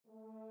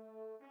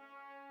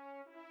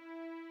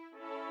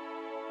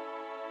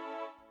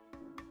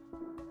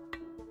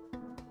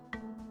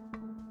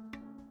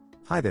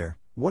Hi there,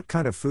 what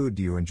kind of food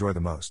do you enjoy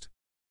the most?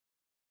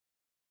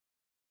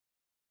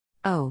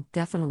 Oh,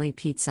 definitely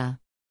pizza.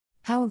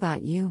 How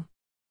about you?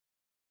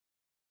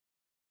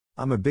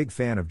 I'm a big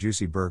fan of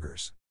juicy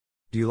burgers.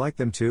 Do you like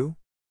them too?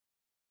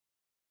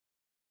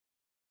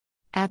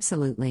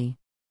 Absolutely.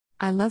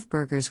 I love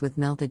burgers with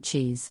melted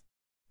cheese.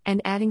 And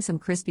adding some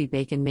crispy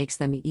bacon makes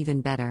them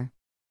even better.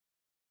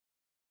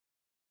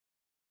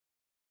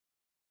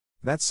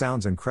 That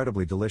sounds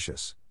incredibly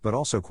delicious, but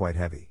also quite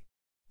heavy.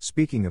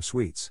 Speaking of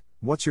sweets,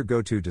 what's your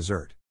go-to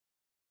dessert?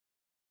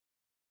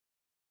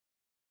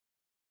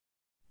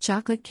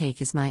 Chocolate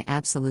cake is my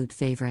absolute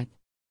favorite.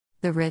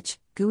 The rich,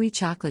 gooey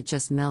chocolate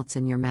just melts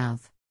in your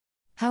mouth.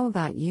 How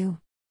about you?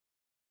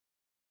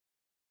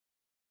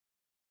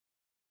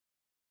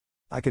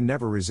 I can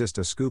never resist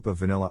a scoop of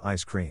vanilla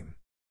ice cream.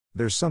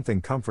 There's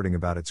something comforting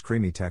about its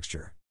creamy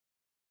texture.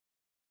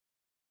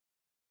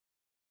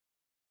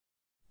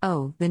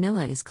 Oh,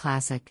 vanilla is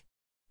classic.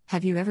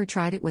 Have you ever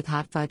tried it with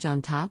hot fudge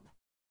on top?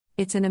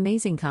 It's an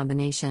amazing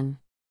combination.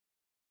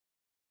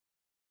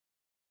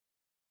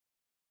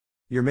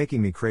 You're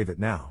making me crave it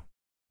now.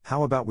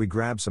 How about we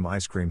grab some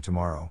ice cream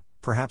tomorrow,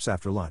 perhaps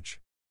after lunch?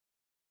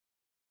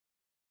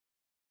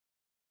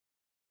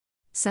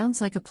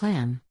 Sounds like a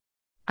plan.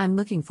 I'm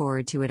looking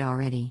forward to it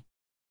already.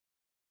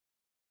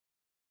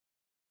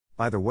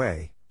 By the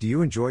way, do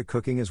you enjoy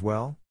cooking as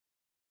well?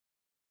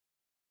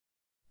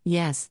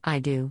 Yes, I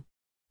do.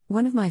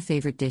 One of my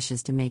favorite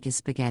dishes to make is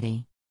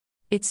spaghetti.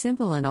 It's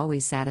simple and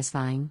always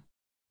satisfying.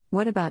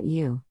 What about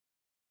you?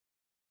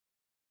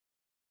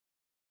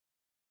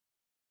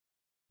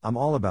 I'm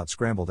all about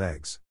scrambled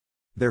eggs.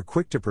 They're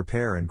quick to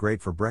prepare and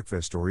great for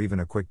breakfast or even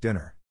a quick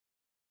dinner.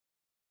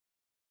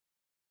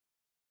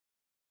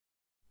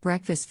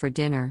 Breakfast for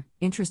dinner,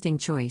 interesting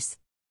choice.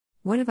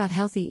 What about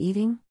healthy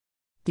eating?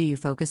 Do you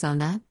focus on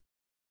that?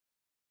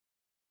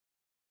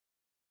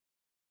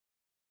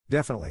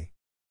 Definitely.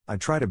 I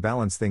try to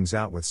balance things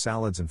out with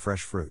salads and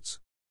fresh fruits.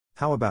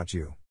 How about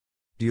you?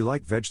 Do you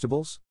like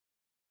vegetables?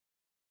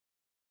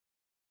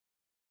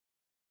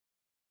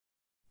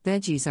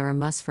 Veggies are a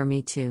must for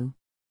me too.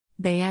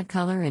 They add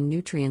color and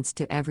nutrients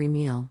to every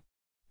meal.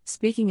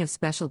 Speaking of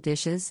special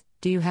dishes,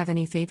 do you have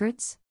any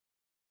favorites?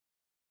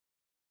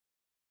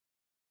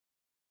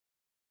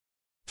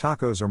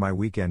 Tacos are my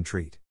weekend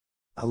treat.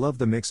 I love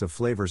the mix of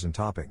flavors and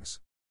toppings.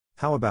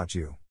 How about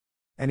you?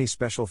 Any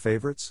special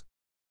favorites?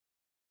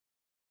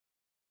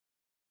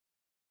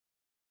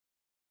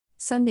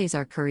 Sundays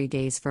are curry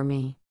days for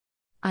me.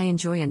 I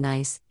enjoy a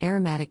nice,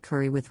 aromatic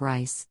curry with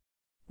rice.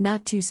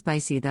 Not too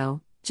spicy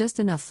though, just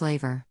enough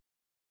flavor.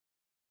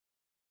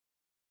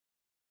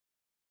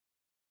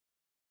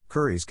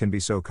 Curries can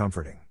be so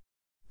comforting.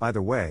 By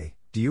the way,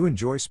 do you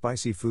enjoy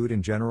spicy food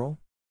in general?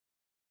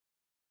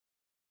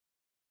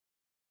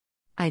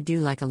 I do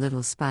like a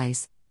little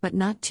spice, but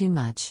not too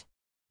much.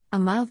 A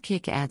mild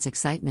kick adds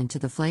excitement to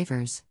the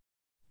flavors.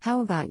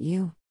 How about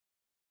you?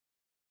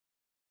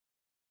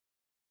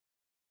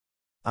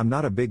 I'm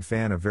not a big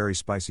fan of very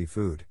spicy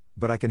food,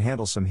 but I can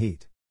handle some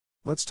heat.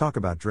 Let's talk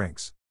about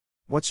drinks.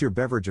 What's your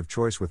beverage of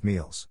choice with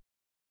meals?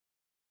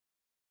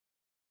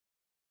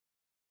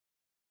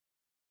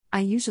 I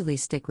usually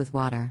stick with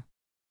water.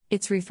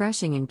 It's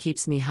refreshing and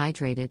keeps me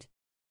hydrated.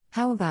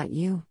 How about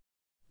you?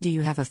 Do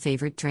you have a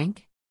favorite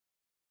drink?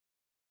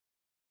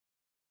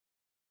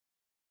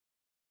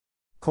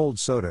 Cold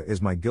soda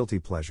is my guilty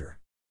pleasure.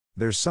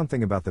 There's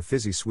something about the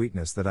fizzy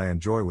sweetness that I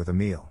enjoy with a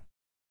meal.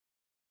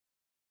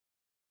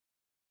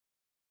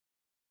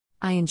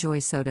 I enjoy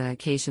soda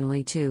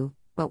occasionally too,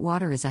 but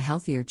water is a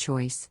healthier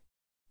choice.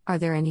 Are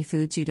there any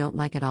foods you don't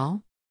like at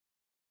all?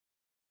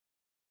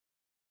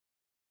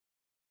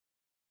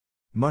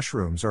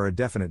 Mushrooms are a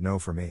definite no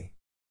for me.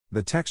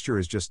 The texture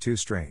is just too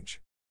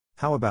strange.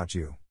 How about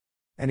you?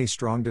 Any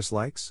strong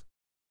dislikes?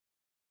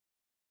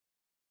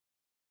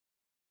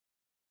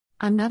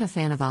 I'm not a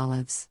fan of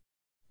olives.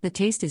 The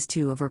taste is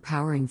too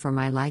overpowering for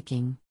my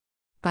liking.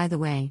 By the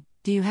way,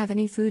 do you have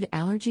any food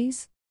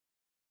allergies?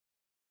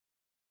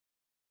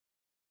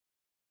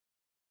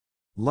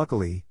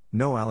 Luckily,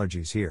 no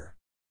allergies here.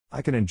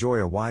 I can enjoy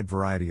a wide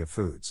variety of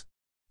foods.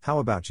 How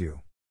about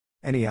you?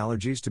 Any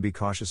allergies to be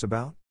cautious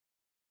about?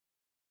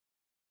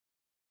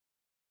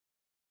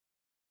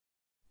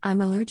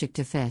 I'm allergic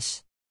to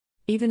fish.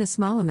 Even a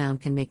small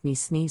amount can make me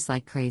sneeze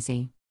like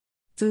crazy.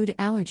 Food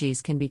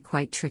allergies can be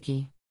quite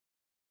tricky.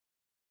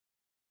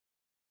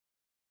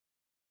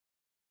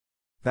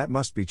 That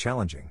must be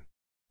challenging.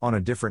 On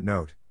a different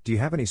note, do you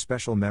have any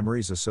special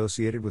memories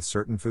associated with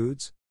certain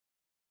foods?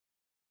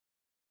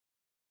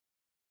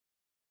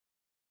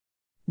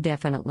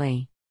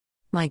 Definitely.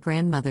 My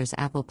grandmother's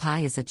apple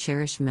pie is a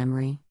cherished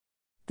memory.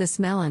 The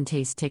smell and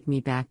taste take me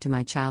back to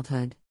my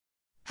childhood.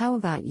 How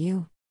about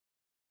you?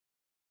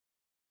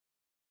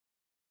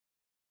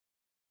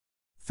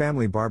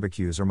 Family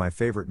barbecues are my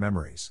favorite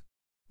memories.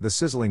 The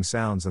sizzling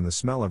sounds and the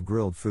smell of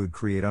grilled food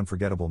create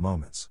unforgettable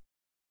moments.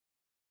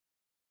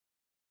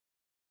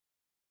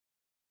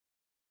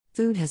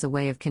 Food has a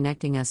way of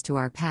connecting us to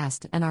our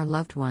past and our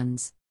loved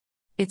ones.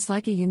 It's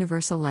like a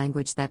universal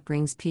language that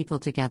brings people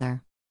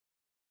together.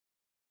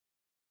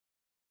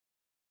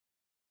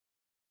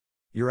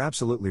 You're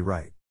absolutely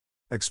right.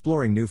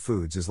 Exploring new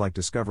foods is like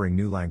discovering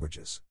new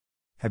languages.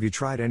 Have you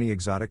tried any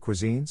exotic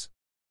cuisines?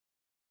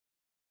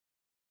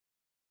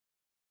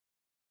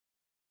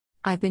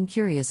 I've been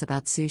curious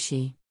about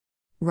sushi.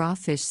 Raw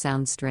fish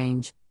sounds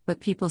strange, but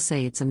people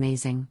say it's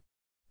amazing.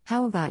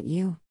 How about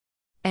you?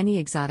 Any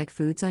exotic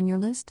foods on your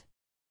list?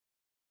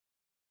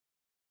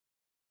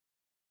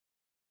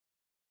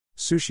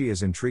 Sushi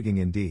is intriguing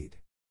indeed.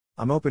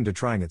 I'm open to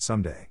trying it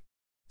someday.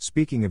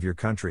 Speaking of your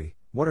country,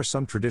 what are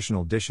some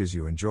traditional dishes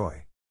you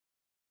enjoy?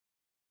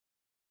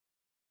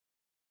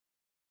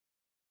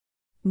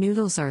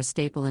 Noodles are a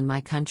staple in my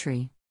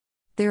country.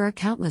 There are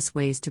countless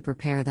ways to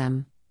prepare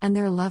them, and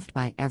they're loved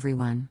by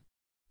everyone.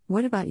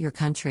 What about your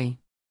country?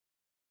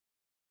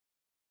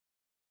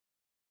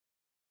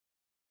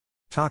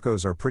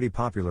 Tacos are pretty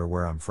popular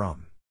where I'm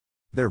from.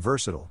 They're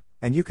versatile,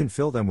 and you can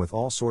fill them with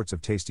all sorts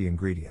of tasty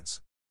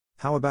ingredients.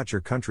 How about your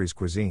country's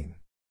cuisine?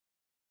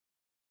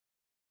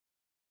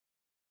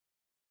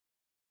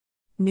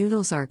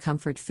 Noodles are a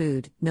comfort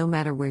food, no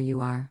matter where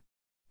you are.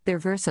 They're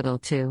versatile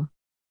too.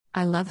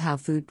 I love how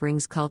food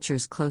brings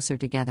cultures closer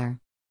together.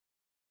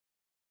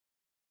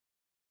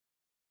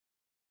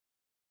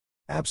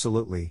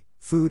 Absolutely,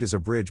 food is a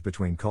bridge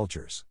between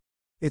cultures.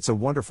 It's a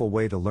wonderful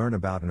way to learn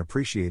about and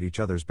appreciate each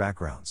other's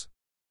backgrounds.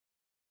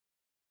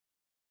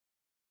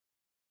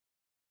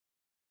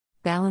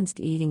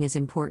 Balanced eating is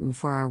important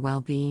for our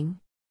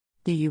well-being.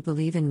 Do you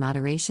believe in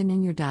moderation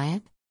in your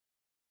diet?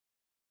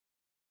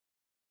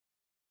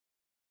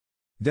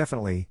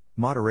 Definitely,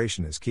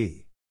 moderation is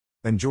key.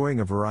 Enjoying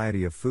a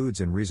variety of foods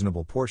in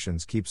reasonable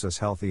portions keeps us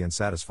healthy and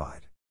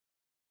satisfied.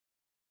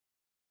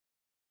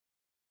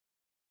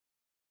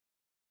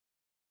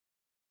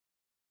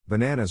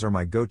 Bananas are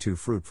my go-to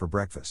fruit for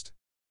breakfast.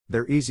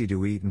 They're easy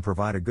to eat and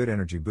provide a good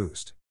energy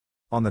boost.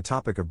 On the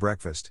topic of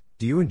breakfast,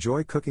 do you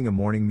enjoy cooking a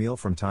morning meal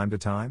from time to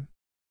time?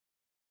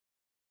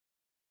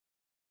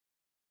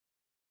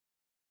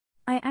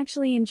 I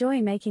actually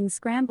enjoy making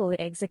scrambled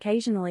eggs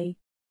occasionally.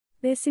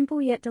 They're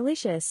simple yet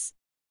delicious.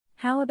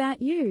 How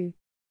about you?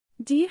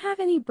 Do you have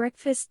any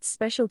breakfast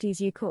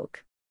specialties you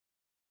cook?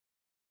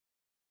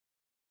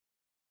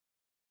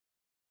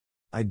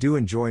 I do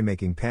enjoy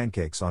making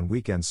pancakes on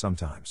weekends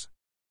sometimes.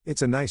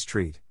 It's a nice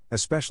treat,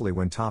 especially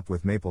when topped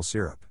with maple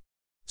syrup.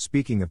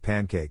 Speaking of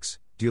pancakes,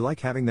 do you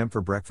like having them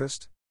for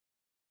breakfast?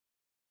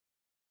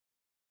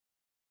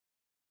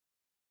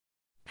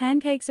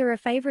 Pancakes are a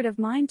favorite of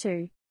mine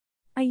too.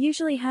 I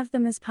usually have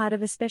them as part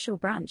of a special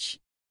brunch.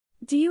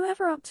 Do you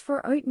ever opt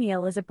for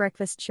oatmeal as a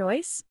breakfast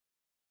choice?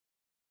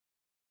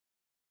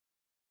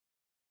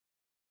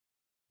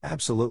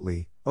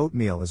 Absolutely,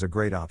 oatmeal is a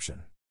great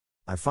option.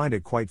 I find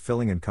it quite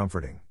filling and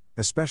comforting,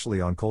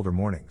 especially on colder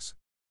mornings.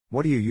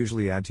 What do you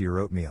usually add to your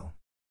oatmeal?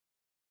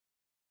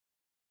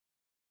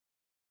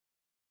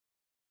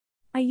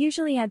 I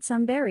usually add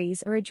some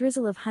berries or a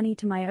drizzle of honey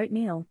to my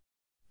oatmeal.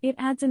 It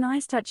adds a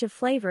nice touch of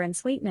flavor and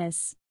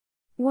sweetness.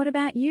 What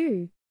about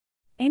you?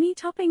 Any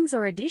toppings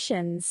or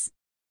additions?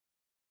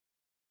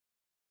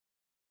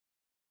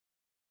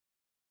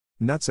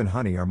 Nuts and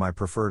honey are my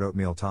preferred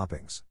oatmeal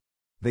toppings.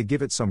 They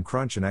give it some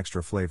crunch and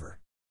extra flavor.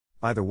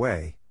 By the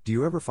way, do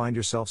you ever find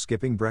yourself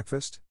skipping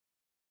breakfast?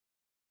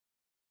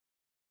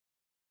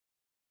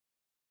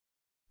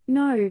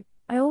 No,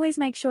 I always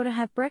make sure to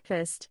have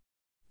breakfast.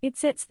 It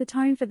sets the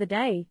tone for the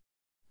day.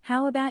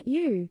 How about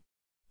you?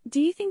 Do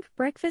you think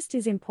breakfast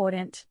is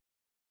important?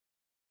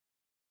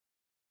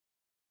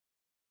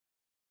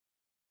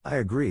 I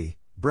agree,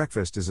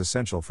 breakfast is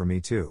essential for me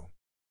too.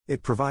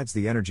 It provides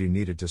the energy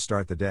needed to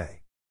start the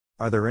day.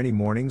 Are there any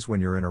mornings when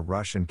you're in a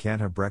rush and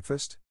can't have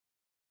breakfast?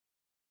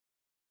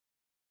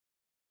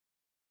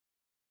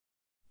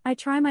 I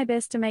try my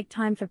best to make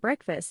time for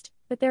breakfast,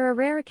 but there are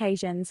rare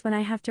occasions when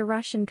I have to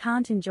rush and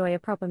can't enjoy a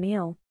proper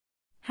meal.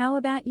 How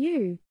about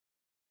you?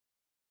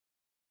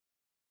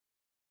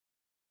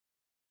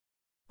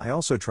 I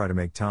also try to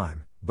make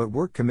time, but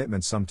work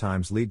commitments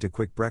sometimes lead to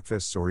quick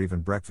breakfasts or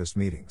even breakfast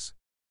meetings.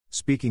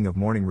 Speaking of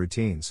morning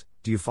routines,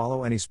 do you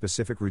follow any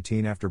specific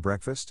routine after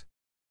breakfast?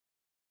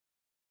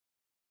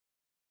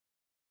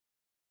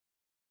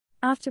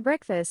 After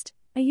breakfast,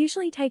 I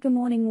usually take a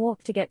morning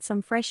walk to get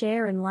some fresh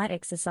air and light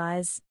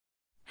exercise.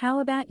 How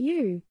about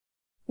you?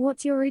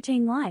 What's your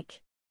routine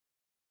like?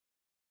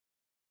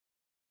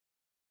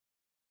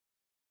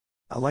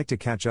 I like to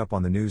catch up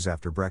on the news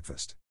after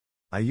breakfast.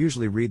 I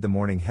usually read the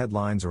morning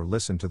headlines or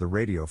listen to the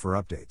radio for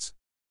updates.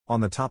 On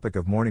the topic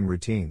of morning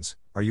routines,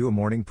 are you a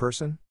morning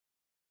person?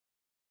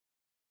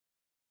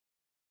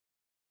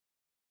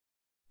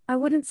 I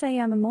wouldn't say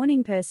I'm a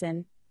morning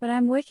person, but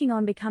I'm working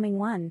on becoming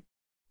one.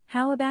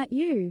 How about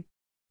you?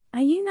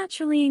 Are you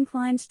naturally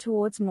inclined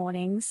towards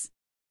mornings?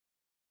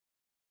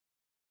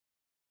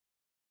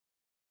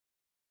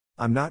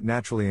 I'm not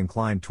naturally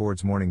inclined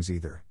towards mornings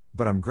either,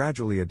 but I'm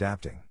gradually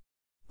adapting.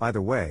 By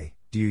the way,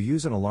 do you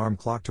use an alarm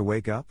clock to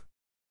wake up?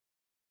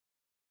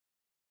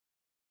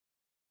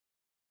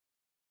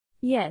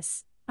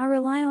 Yes, I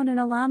rely on an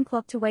alarm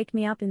clock to wake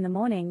me up in the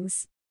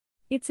mornings.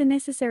 It's a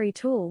necessary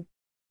tool.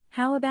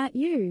 How about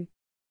you?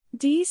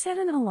 Do you set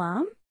an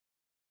alarm?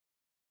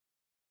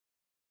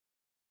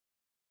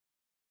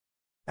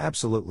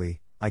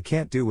 Absolutely, I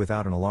can't do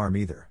without an alarm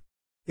either.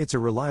 It's a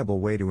reliable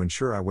way to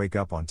ensure I wake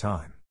up on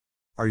time.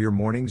 Are your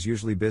mornings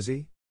usually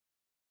busy?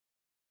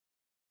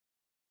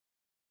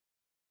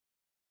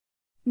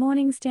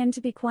 Mornings tend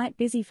to be quite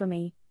busy for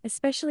me,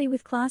 especially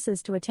with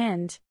classes to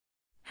attend.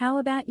 How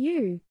about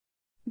you?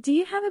 Do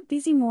you have a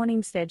busy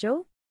morning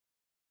schedule?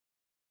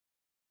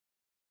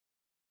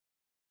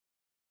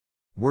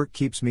 Work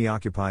keeps me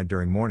occupied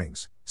during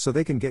mornings, so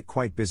they can get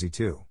quite busy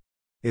too.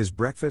 Is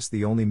breakfast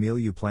the only meal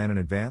you plan in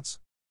advance?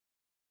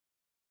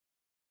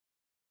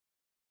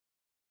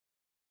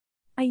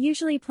 I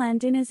usually plan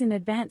dinners in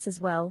advance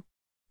as well.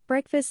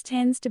 Breakfast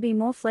tends to be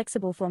more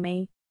flexible for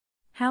me.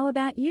 How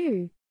about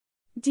you?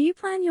 Do you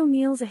plan your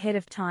meals ahead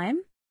of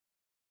time?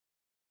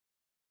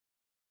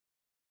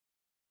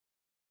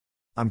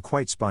 I'm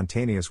quite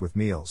spontaneous with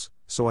meals,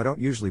 so I don't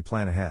usually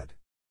plan ahead.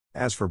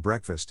 As for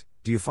breakfast,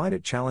 do you find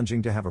it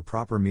challenging to have a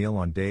proper meal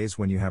on days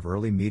when you have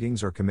early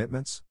meetings or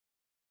commitments?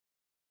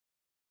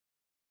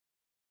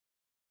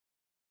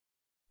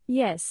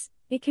 Yes,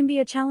 it can be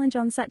a challenge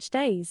on such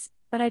days,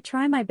 but I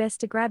try my best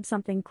to grab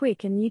something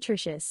quick and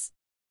nutritious.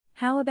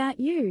 How about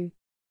you?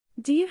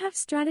 Do you have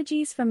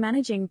strategies for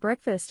managing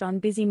breakfast on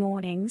busy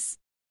mornings?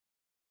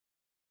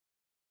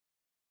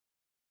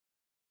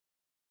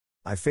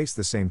 I face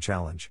the same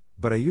challenge,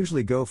 but I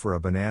usually go for a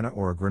banana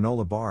or a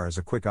granola bar as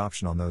a quick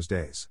option on those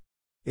days.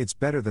 It's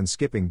better than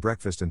skipping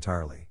breakfast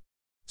entirely.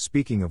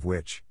 Speaking of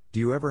which, do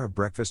you ever have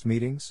breakfast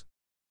meetings?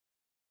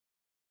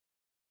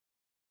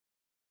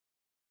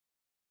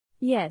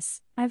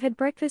 Yes, I've had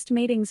breakfast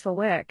meetings for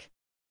work.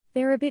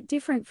 They're a bit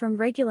different from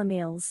regular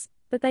meals,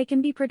 but they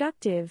can be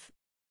productive.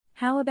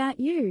 How about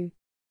you?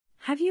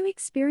 Have you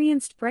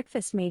experienced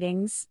breakfast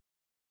meetings?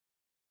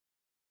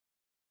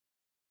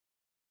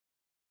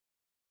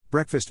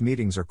 Breakfast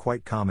meetings are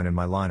quite common in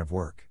my line of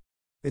work.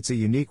 It's a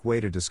unique way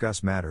to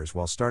discuss matters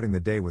while starting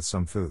the day with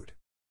some food.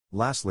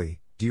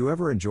 Lastly, do you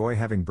ever enjoy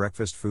having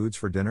breakfast foods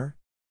for dinner?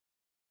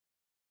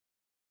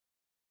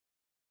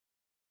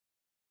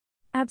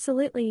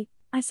 Absolutely,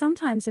 I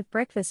sometimes have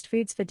breakfast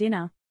foods for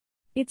dinner.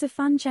 It's a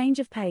fun change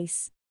of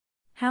pace.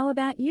 How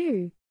about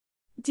you?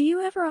 Do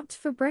you ever opt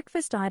for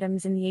breakfast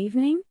items in the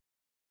evening?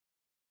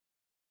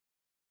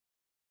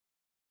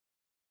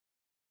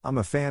 I'm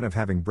a fan of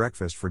having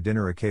breakfast for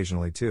dinner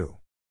occasionally too.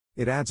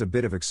 It adds a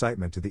bit of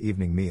excitement to the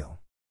evening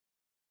meal.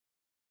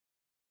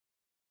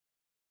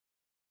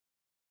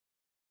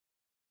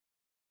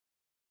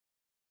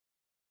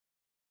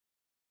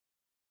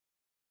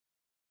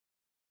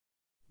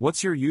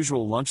 What's your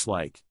usual lunch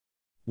like?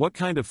 What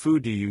kind of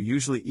food do you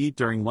usually eat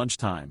during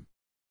lunchtime?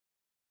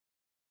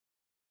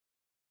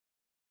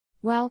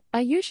 Well,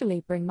 I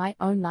usually bring my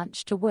own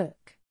lunch to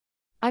work.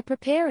 I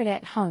prepare it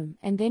at home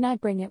and then I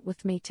bring it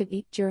with me to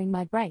eat during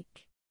my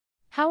break.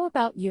 How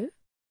about you?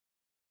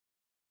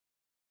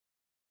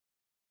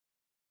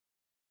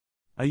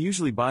 I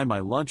usually buy my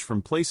lunch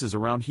from places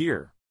around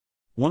here.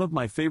 One of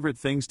my favorite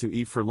things to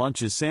eat for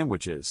lunch is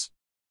sandwiches.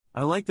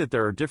 I like that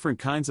there are different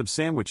kinds of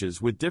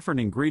sandwiches with different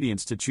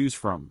ingredients to choose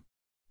from.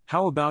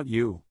 How about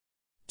you?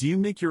 Do you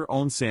make your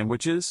own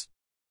sandwiches?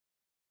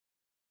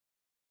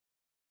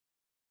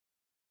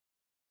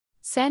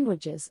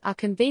 Sandwiches are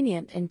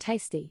convenient and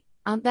tasty,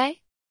 aren't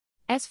they?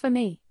 As for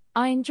me,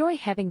 I enjoy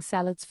having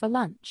salads for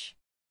lunch.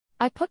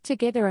 I put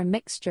together a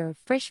mixture of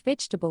fresh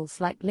vegetables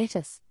like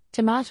lettuce,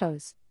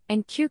 tomatoes,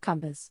 and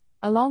cucumbers,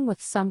 along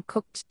with some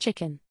cooked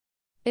chicken.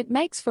 It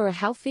makes for a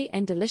healthy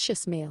and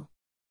delicious meal.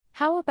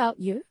 How about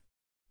you?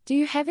 Do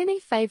you have any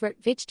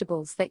favorite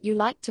vegetables that you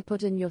like to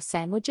put in your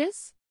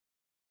sandwiches?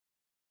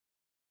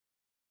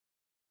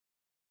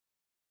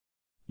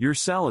 Your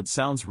salad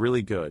sounds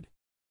really good.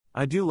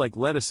 I do like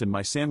lettuce in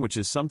my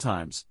sandwiches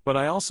sometimes, but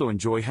I also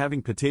enjoy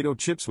having potato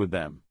chips with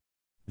them.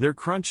 They're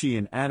crunchy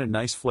and add a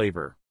nice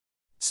flavor.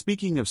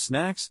 Speaking of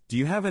snacks, do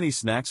you have any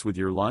snacks with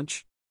your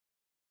lunch?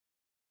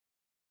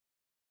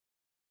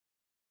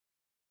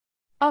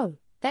 Oh,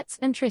 that's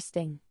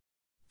interesting.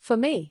 For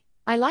me,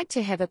 I like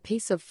to have a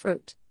piece of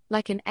fruit,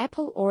 like an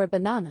apple or a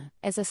banana,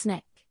 as a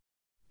snack.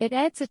 It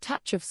adds a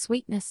touch of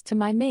sweetness to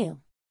my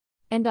meal.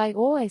 And I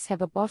always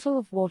have a bottle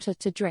of water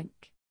to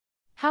drink.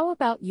 How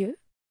about you?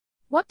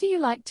 What do you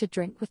like to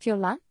drink with your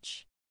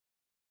lunch?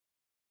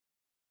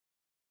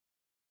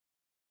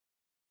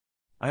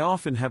 I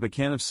often have a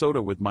can of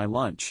soda with my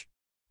lunch.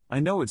 I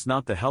know it's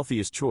not the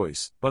healthiest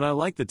choice, but I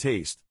like the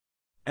taste.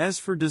 As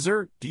for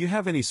dessert, do you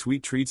have any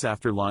sweet treats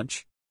after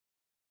lunch?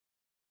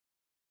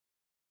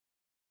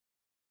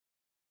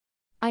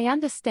 I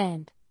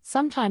understand,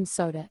 sometimes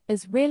soda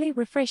is really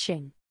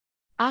refreshing.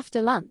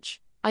 After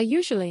lunch, I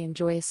usually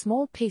enjoy a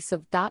small piece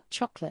of dark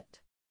chocolate.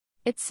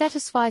 It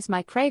satisfies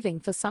my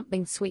craving for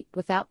something sweet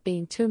without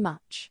being too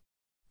much.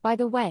 By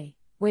the way,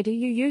 where do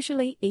you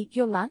usually eat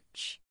your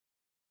lunch?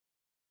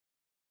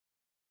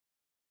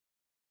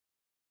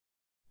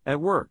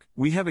 At work,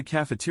 we have a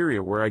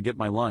cafeteria where I get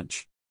my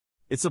lunch.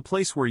 It's a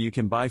place where you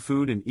can buy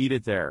food and eat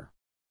it there.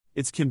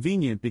 It's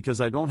convenient because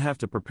I don't have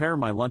to prepare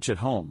my lunch at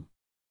home.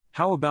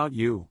 How about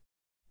you?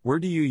 Where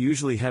do you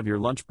usually have your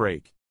lunch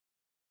break?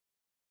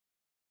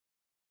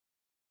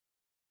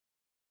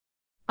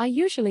 I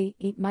usually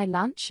eat my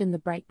lunch in the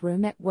break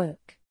room at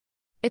work.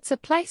 It's a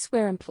place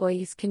where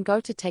employees can go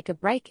to take a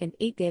break and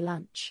eat their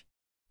lunch.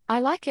 I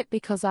like it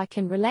because I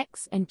can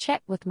relax and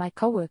chat with my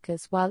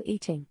coworkers while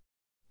eating.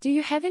 Do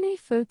you have any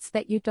foods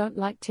that you don't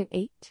like to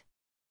eat?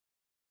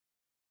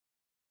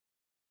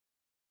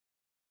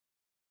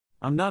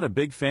 I'm not a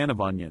big fan of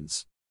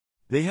onions.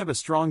 They have a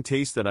strong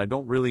taste that I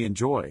don't really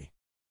enjoy.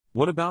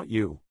 What about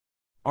you?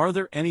 Are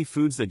there any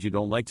foods that you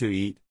don't like to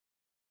eat?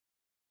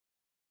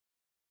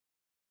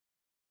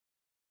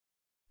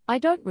 I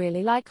don't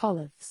really like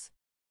olives.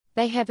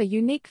 They have a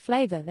unique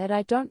flavor that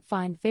I don't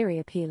find very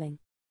appealing.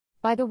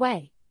 By the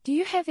way, do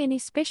you have any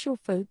special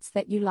foods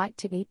that you like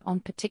to eat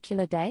on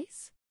particular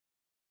days?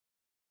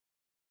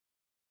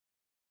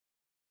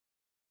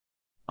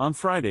 On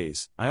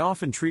Fridays, I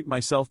often treat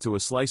myself to a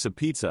slice of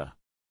pizza.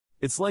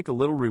 It's like a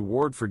little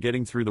reward for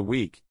getting through the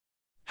week.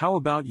 How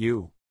about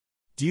you?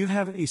 Do you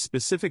have any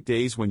specific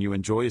days when you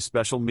enjoy a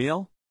special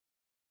meal?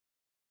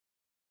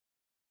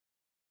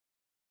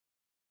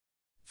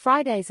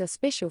 Fridays are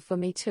special for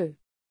me too.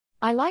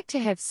 I like to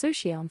have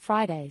sushi on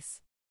Fridays.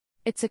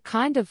 It's a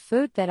kind of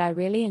food that I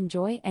really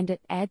enjoy and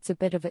it adds a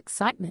bit of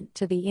excitement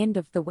to the end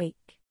of the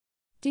week.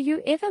 Do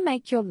you ever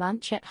make your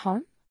lunch at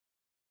home?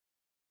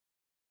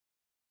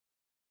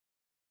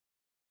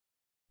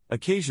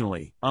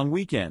 Occasionally, on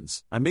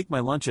weekends, I make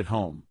my lunch at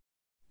home.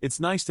 It's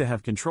nice to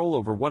have control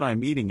over what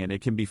I'm eating and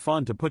it can be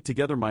fun to put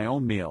together my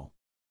own meal.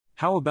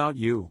 How about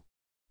you?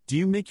 Do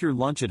you make your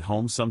lunch at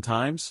home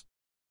sometimes?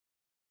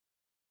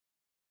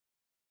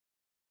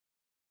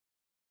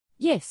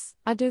 Yes,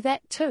 I do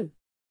that too.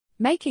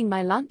 Making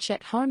my lunch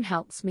at home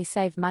helps me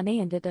save money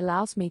and it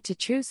allows me to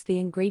choose the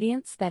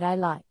ingredients that I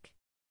like.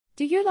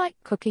 Do you like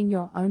cooking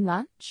your own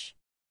lunch?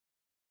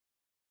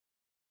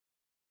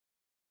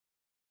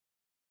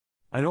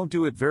 I don't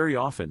do it very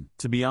often,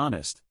 to be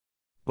honest.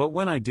 But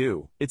when I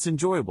do, it's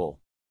enjoyable.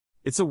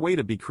 It's a way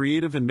to be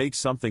creative and make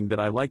something that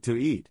I like to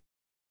eat.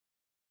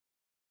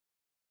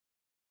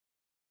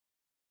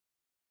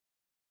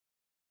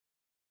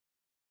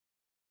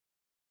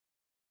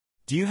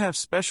 Do you have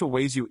special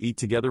ways you eat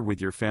together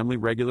with your family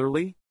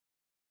regularly?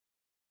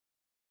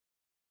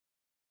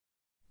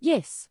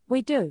 Yes,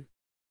 we do.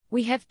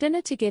 We have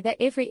dinner together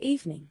every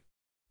evening.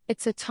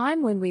 It's a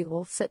time when we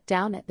all sit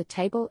down at the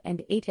table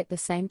and eat at the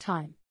same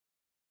time.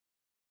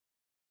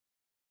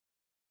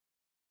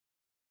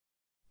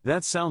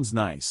 That sounds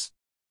nice.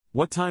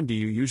 What time do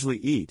you usually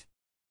eat?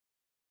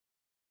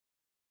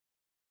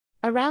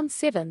 Around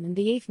 7 in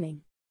the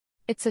evening.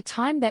 It's a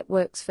time that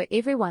works for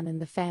everyone in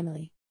the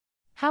family.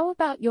 How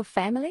about your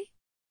family?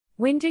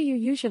 When do you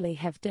usually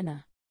have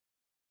dinner?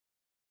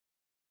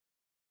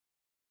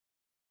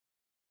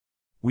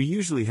 We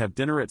usually have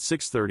dinner at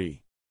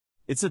 6:30.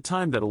 It's a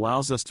time that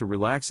allows us to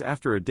relax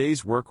after a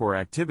day's work or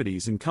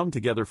activities and come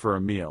together for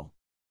a meal.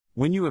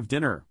 When you have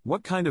dinner,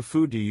 what kind of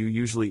food do you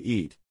usually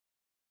eat?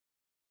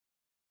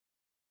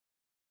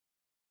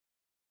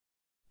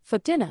 For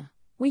dinner,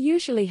 we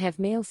usually have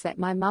meals that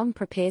my mum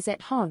prepares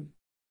at home.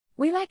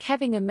 We like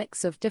having a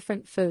mix of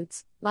different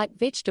foods, like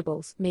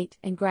vegetables, meat,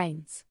 and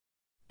grains.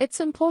 It's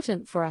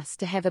important for us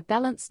to have a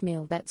balanced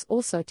meal that's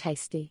also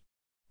tasty.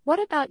 What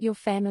about your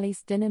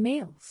family's dinner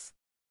meals?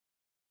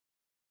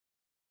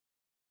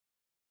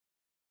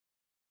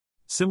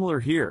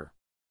 Similar here.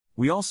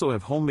 We also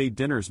have homemade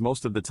dinners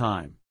most of the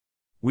time.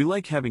 We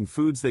like having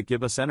foods that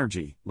give us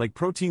energy, like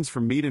proteins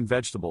from meat and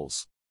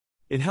vegetables.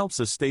 It helps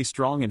us stay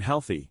strong and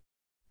healthy.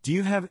 Do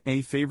you have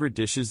any favorite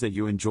dishes that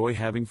you enjoy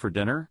having for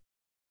dinner?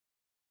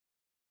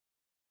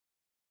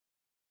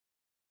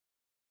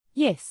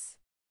 Yes.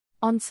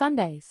 On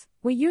Sundays,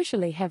 we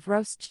usually have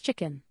roast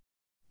chicken.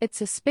 It's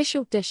a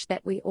special dish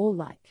that we all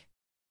like.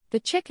 The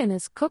chicken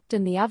is cooked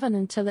in the oven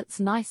until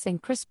it's nice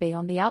and crispy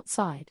on the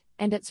outside,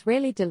 and it's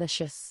really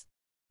delicious.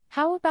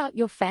 How about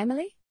your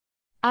family?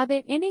 Are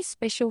there any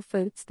special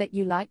foods that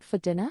you like for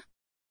dinner?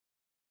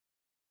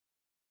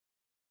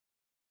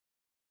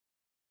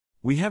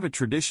 We have a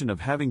tradition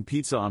of having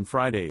pizza on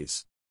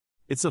Fridays.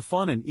 It's a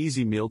fun and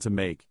easy meal to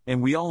make,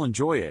 and we all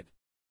enjoy it.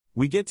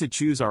 We get to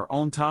choose our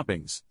own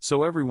toppings,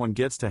 so everyone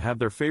gets to have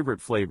their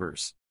favorite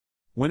flavors.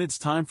 When it's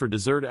time for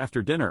dessert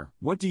after dinner,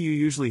 what do you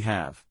usually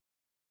have?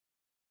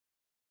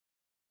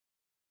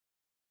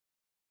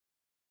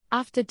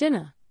 After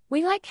dinner,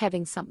 we like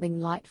having something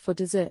light for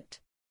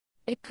dessert.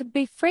 It could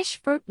be fresh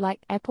fruit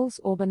like apples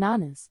or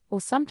bananas, or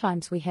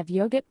sometimes we have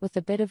yogurt with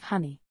a bit of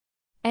honey.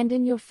 And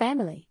in your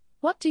family,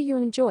 what do you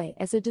enjoy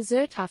as a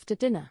dessert after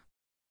dinner?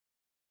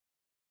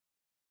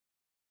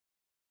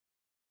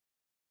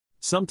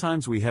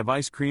 Sometimes we have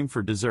ice cream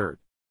for dessert.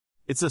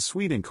 It's a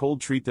sweet and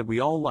cold treat that we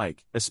all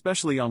like,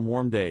 especially on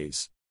warm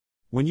days.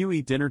 When you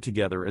eat dinner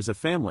together as a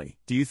family,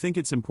 do you think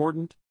it's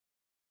important?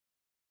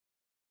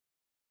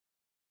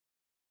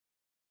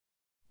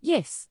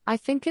 Yes, I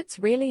think it's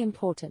really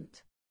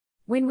important.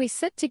 When we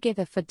sit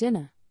together for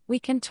dinner, we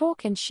can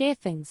talk and share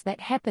things that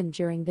happen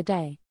during the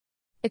day.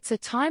 It's a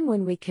time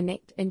when we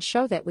connect and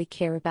show that we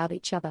care about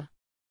each other.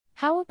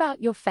 How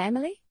about your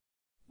family?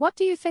 What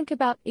do you think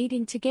about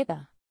eating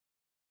together?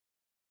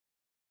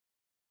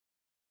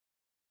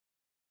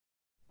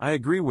 I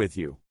agree with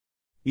you.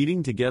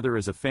 Eating together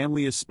as a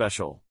family is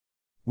special.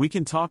 We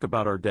can talk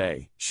about our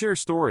day, share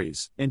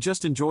stories, and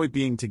just enjoy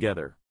being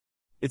together.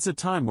 It's a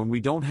time when we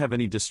don't have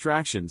any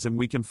distractions and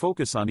we can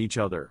focus on each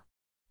other.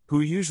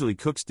 Who usually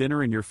cooks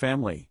dinner in your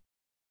family?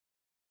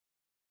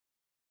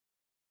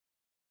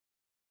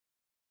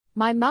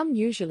 My mum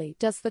usually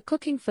does the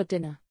cooking for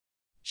dinner.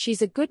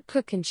 She's a good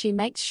cook and she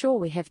makes sure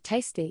we have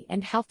tasty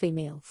and healthy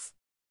meals.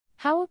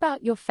 How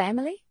about your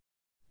family?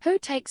 Who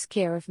takes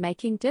care of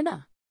making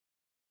dinner?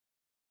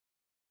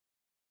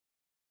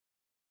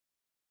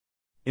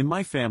 In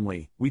my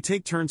family, we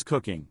take turns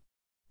cooking.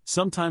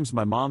 Sometimes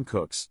my mom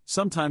cooks,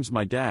 sometimes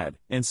my dad,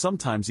 and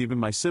sometimes even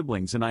my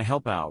siblings and I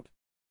help out.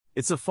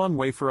 It's a fun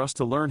way for us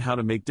to learn how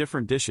to make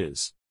different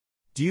dishes.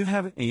 Do you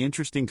have any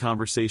interesting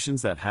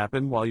conversations that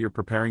happen while you're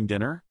preparing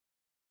dinner?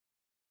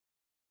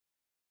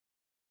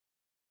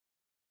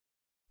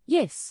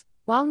 Yes,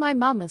 while my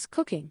mum is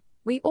cooking,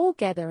 we all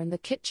gather in the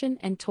kitchen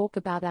and talk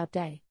about our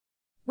day.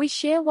 We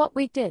share what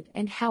we did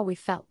and how we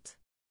felt.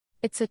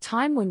 It's a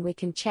time when we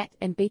can chat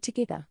and be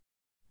together.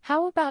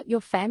 How about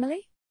your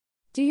family?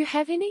 Do you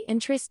have any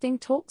interesting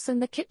talks in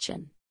the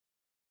kitchen?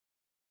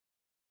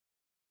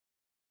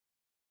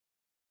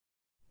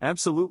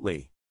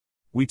 Absolutely.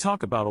 We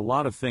talk about a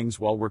lot of things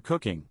while we're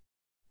cooking.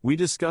 We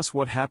discuss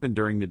what happened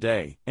during the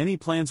day, any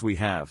plans we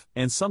have,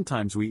 and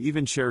sometimes we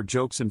even share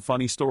jokes and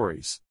funny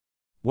stories.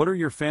 What are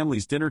your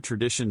family's dinner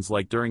traditions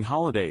like during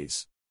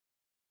holidays?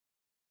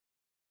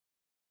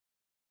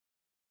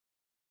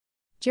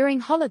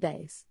 During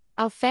holidays,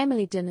 our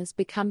family dinners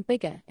become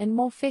bigger and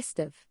more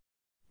festive.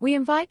 We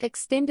invite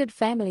extended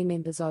family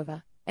members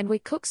over, and we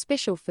cook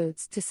special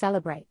foods to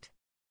celebrate.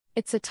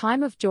 It's a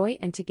time of joy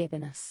and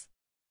togetherness.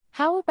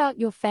 How about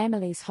your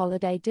family's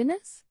holiday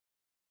dinners?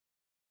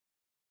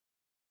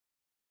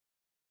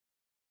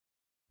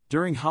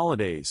 During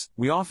holidays,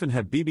 we often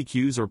have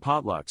BBQs or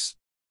potlucks.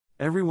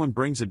 Everyone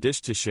brings a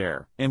dish to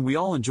share, and we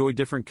all enjoy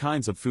different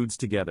kinds of foods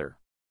together.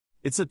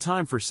 It's a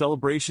time for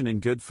celebration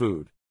and good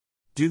food.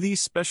 Do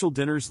these special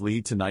dinners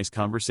lead to nice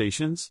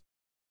conversations?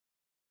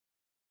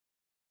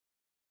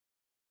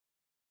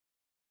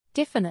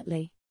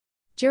 Definitely.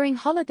 During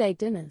holiday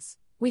dinners,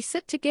 we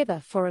sit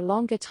together for a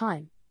longer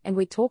time, and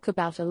we talk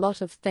about a lot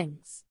of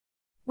things.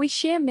 We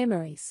share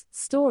memories,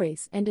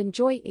 stories, and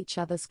enjoy each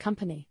other's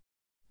company.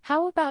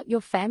 How about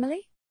your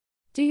family?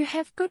 Do you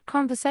have good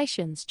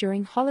conversations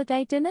during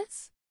holiday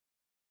dinners?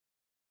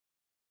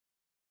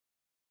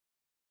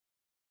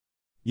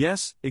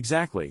 Yes,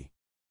 exactly.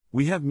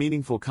 We have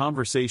meaningful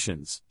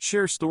conversations,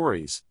 share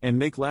stories, and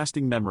make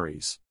lasting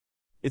memories.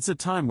 It's a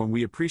time when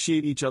we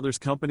appreciate each other's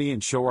company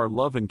and show our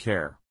love and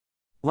care.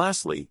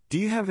 Lastly, do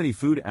you have any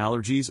food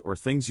allergies or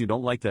things you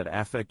don't like that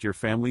affect your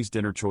family's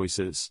dinner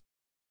choices?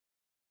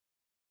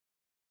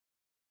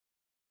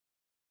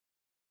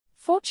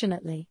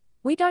 Fortunately,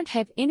 we don't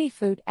have any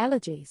food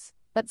allergies,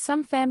 but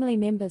some family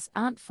members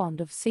aren't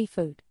fond of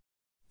seafood.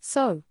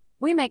 So,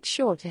 we make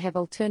sure to have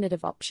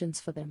alternative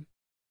options for them.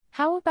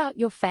 How about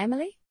your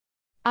family?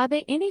 Are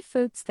there any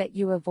foods that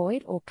you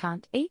avoid or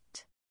can't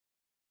eat?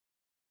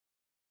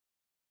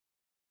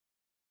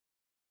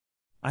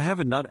 I have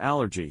a nut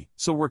allergy,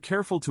 so we're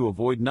careful to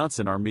avoid nuts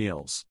in our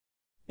meals.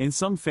 And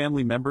some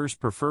family members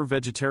prefer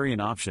vegetarian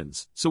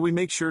options, so we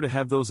make sure to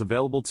have those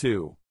available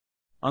too.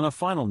 On a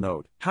final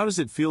note, how does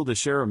it feel to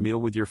share a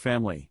meal with your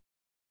family?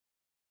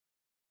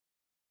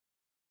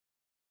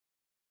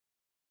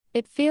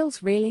 It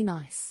feels really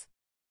nice.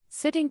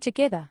 Sitting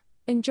together,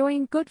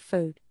 enjoying good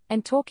food,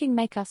 and talking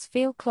make us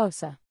feel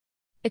closer.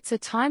 It's a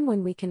time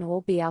when we can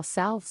all be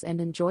ourselves and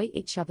enjoy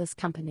each other's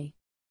company.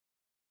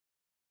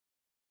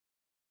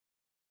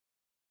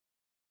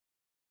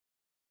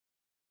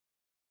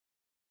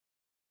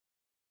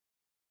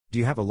 Do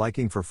you have a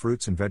liking for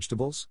fruits and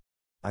vegetables?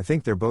 I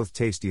think they're both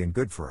tasty and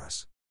good for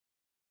us.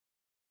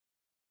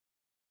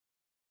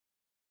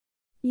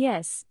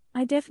 Yes,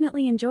 I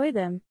definitely enjoy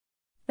them.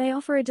 They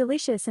offer a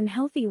delicious and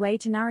healthy way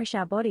to nourish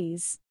our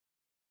bodies.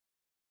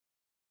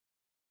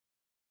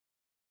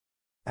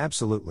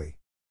 Absolutely.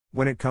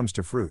 When it comes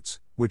to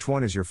fruits, which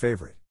one is your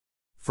favorite?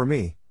 For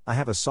me, I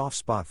have a soft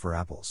spot for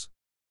apples.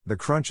 The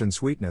crunch and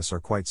sweetness are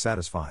quite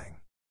satisfying.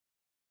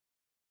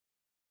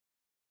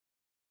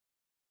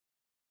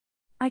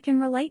 I can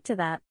relate to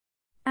that.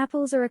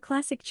 Apples are a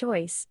classic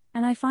choice,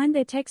 and I find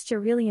their texture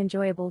really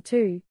enjoyable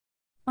too.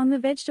 On the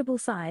vegetable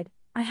side,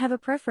 I have a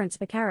preference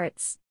for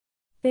carrots.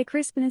 Their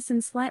crispness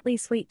and slightly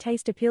sweet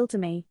taste appeal to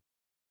me.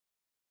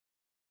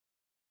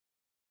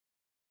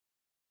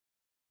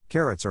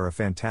 Carrots are a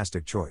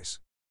fantastic choice.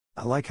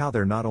 I like how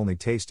they're not only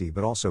tasty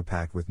but also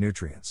packed with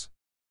nutrients.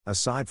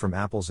 Aside from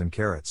apples and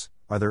carrots,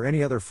 are there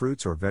any other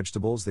fruits or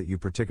vegetables that you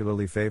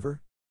particularly favor?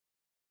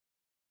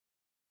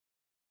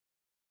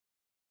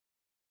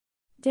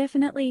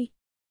 Definitely.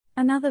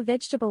 Another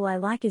vegetable I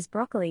like is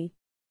broccoli.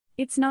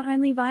 It's not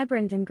only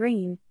vibrant and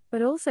green,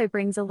 but also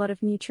brings a lot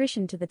of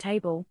nutrition to the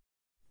table.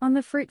 On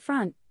the fruit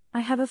front, I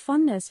have a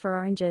fondness for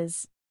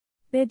oranges.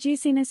 Their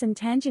juiciness and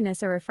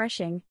tanginess are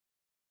refreshing.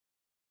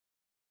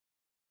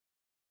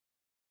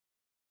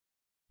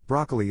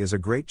 Broccoli is a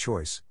great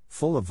choice,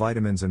 full of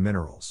vitamins and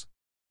minerals.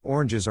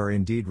 Oranges are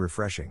indeed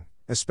refreshing,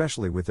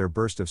 especially with their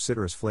burst of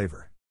citrus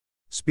flavor.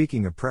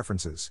 Speaking of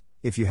preferences,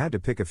 if you had to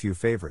pick a few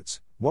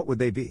favorites, what would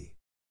they be?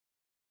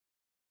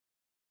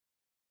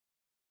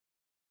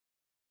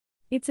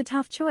 It's a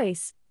tough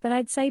choice, but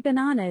I'd say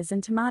bananas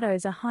and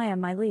tomatoes are high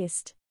on my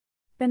list.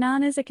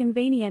 Bananas are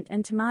convenient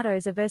and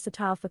tomatoes are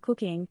versatile for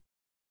cooking.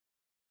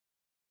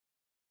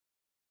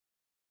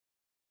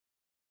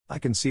 I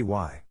can see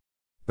why.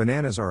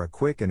 Bananas are a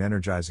quick and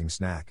energizing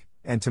snack,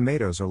 and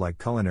tomatoes are like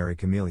culinary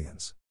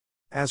chameleons.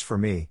 As for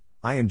me,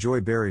 I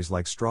enjoy berries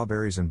like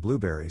strawberries and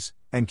blueberries,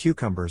 and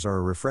cucumbers are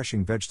a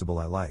refreshing vegetable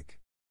I like.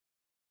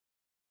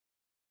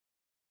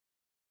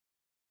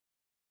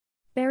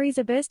 Berries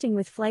are bursting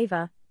with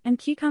flavor, and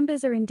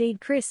cucumbers are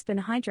indeed crisp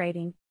and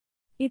hydrating.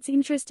 It's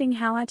interesting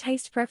how our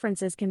taste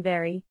preferences can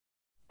vary.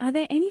 Are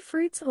there any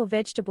fruits or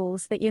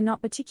vegetables that you're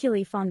not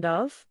particularly fond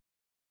of?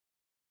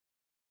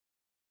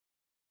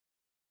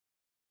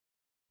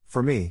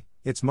 For me,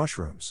 it's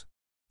mushrooms.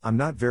 I'm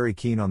not very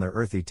keen on their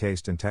earthy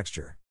taste and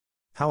texture.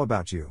 How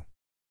about you?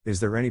 Is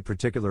there any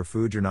particular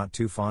food you're not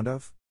too fond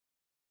of?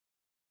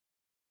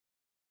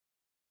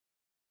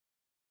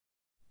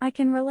 I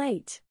can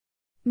relate.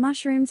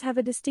 Mushrooms have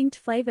a distinct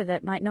flavor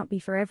that might not be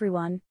for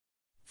everyone.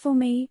 For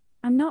me,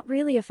 I'm not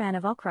really a fan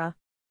of okra.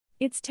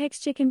 Its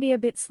texture can be a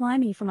bit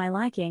slimy for my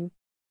liking.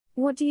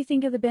 What do you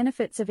think are the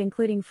benefits of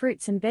including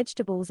fruits and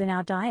vegetables in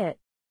our diet?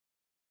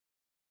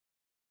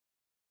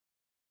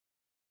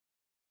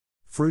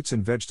 Fruits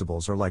and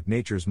vegetables are like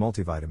nature's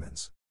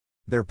multivitamins.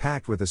 They're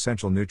packed with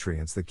essential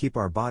nutrients that keep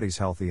our bodies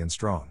healthy and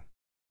strong.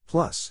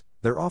 Plus,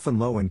 they're often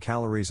low in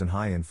calories and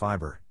high in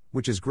fiber,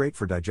 which is great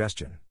for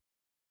digestion.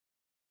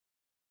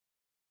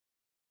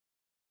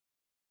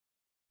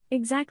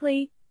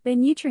 Exactly, they're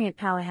nutrient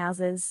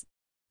powerhouses.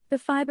 The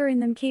fiber in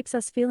them keeps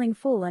us feeling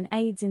full and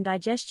aids in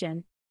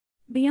digestion.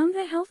 Beyond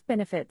their health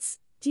benefits,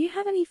 do you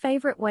have any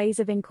favorite ways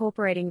of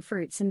incorporating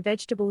fruits and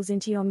vegetables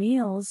into your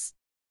meals?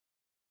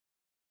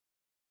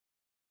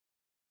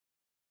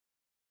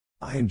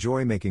 I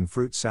enjoy making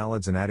fruit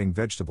salads and adding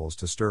vegetables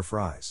to stir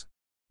fries.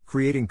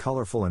 Creating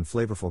colorful and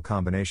flavorful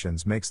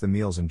combinations makes the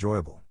meals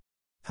enjoyable.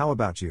 How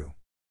about you?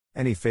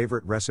 Any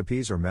favorite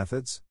recipes or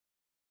methods?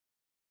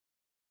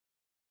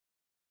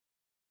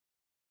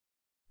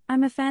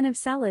 I'm a fan of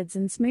salads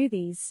and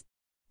smoothies.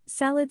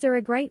 Salads are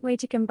a great way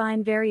to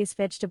combine various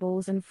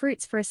vegetables and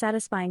fruits for a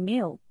satisfying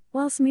meal,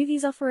 while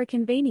smoothies offer a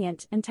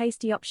convenient and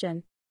tasty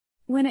option.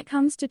 When it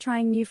comes to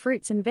trying new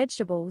fruits and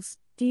vegetables,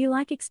 do you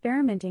like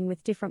experimenting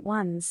with different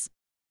ones?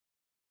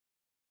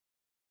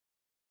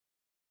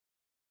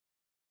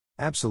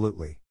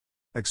 Absolutely.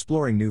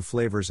 Exploring new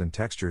flavors and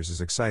textures is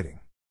exciting.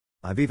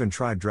 I've even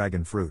tried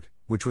dragon fruit,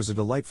 which was a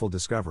delightful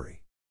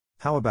discovery.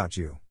 How about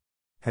you?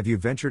 Have you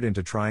ventured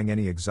into trying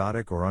any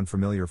exotic or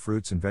unfamiliar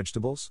fruits and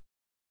vegetables?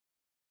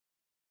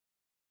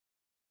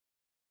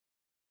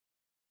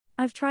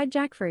 I've tried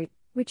jackfruit,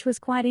 which was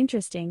quite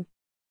interesting.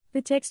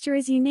 The texture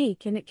is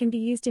unique and it can be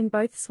used in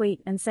both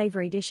sweet and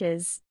savory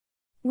dishes.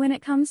 When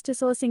it comes to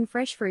sourcing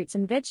fresh fruits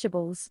and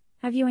vegetables,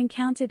 have you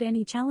encountered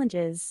any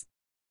challenges?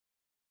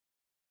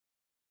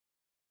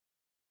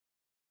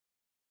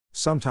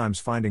 Sometimes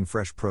finding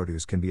fresh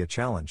produce can be a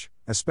challenge,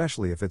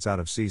 especially if it's out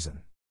of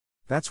season.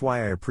 That's why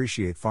I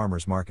appreciate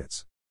farmers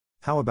markets.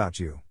 How about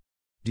you?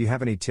 Do you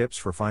have any tips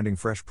for finding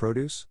fresh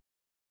produce?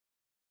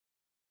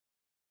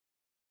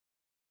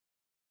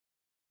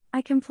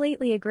 I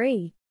completely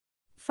agree.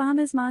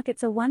 Farmers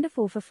markets are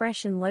wonderful for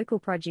fresh and local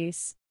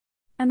produce.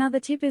 Another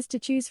tip is to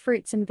choose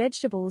fruits and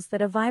vegetables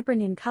that are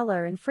vibrant in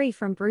color and free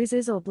from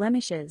bruises or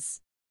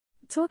blemishes.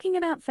 Talking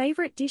about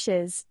favorite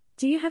dishes,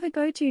 do you have a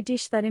go-to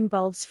dish that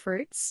involves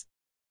fruits?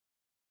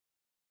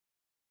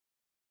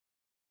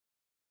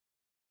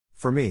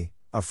 For me,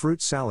 a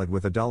fruit salad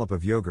with a dollop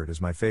of yogurt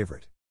is my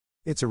favorite.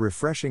 It's a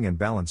refreshing and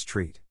balanced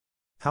treat.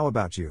 How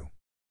about you?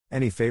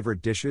 Any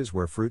favorite dishes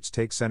where fruits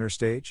take center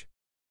stage?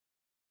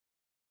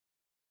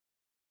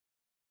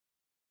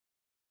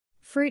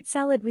 Fruit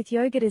salad with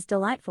yogurt is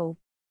delightful.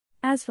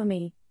 As for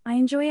me, I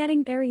enjoy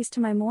adding berries to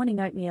my morning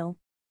oatmeal.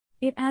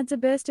 It adds a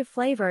burst of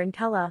flavor and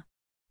color.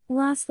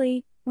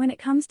 Lastly, when it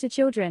comes to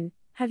children,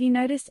 have you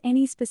noticed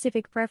any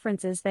specific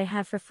preferences they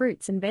have for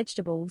fruits and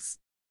vegetables?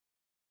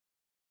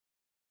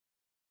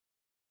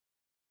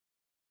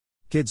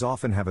 Kids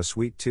often have a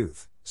sweet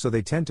tooth, so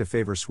they tend to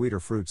favor sweeter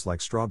fruits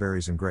like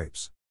strawberries and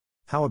grapes.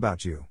 How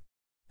about you?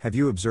 Have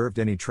you observed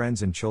any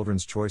trends in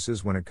children's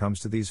choices when it comes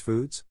to these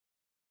foods?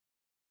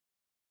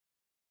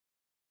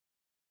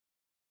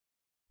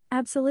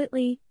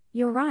 Absolutely,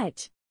 you're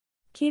right.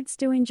 Kids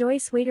do enjoy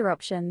sweeter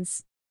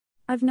options.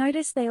 I've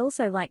noticed they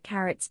also like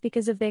carrots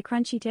because of their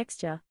crunchy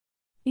texture.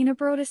 In a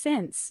broader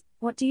sense,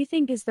 what do you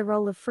think is the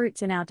role of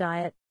fruits in our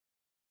diet?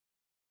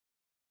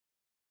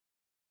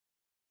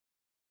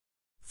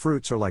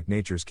 Fruits are like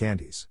nature's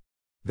candies.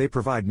 They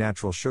provide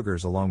natural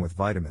sugars along with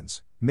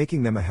vitamins,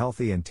 making them a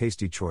healthy and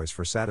tasty choice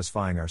for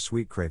satisfying our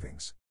sweet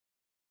cravings.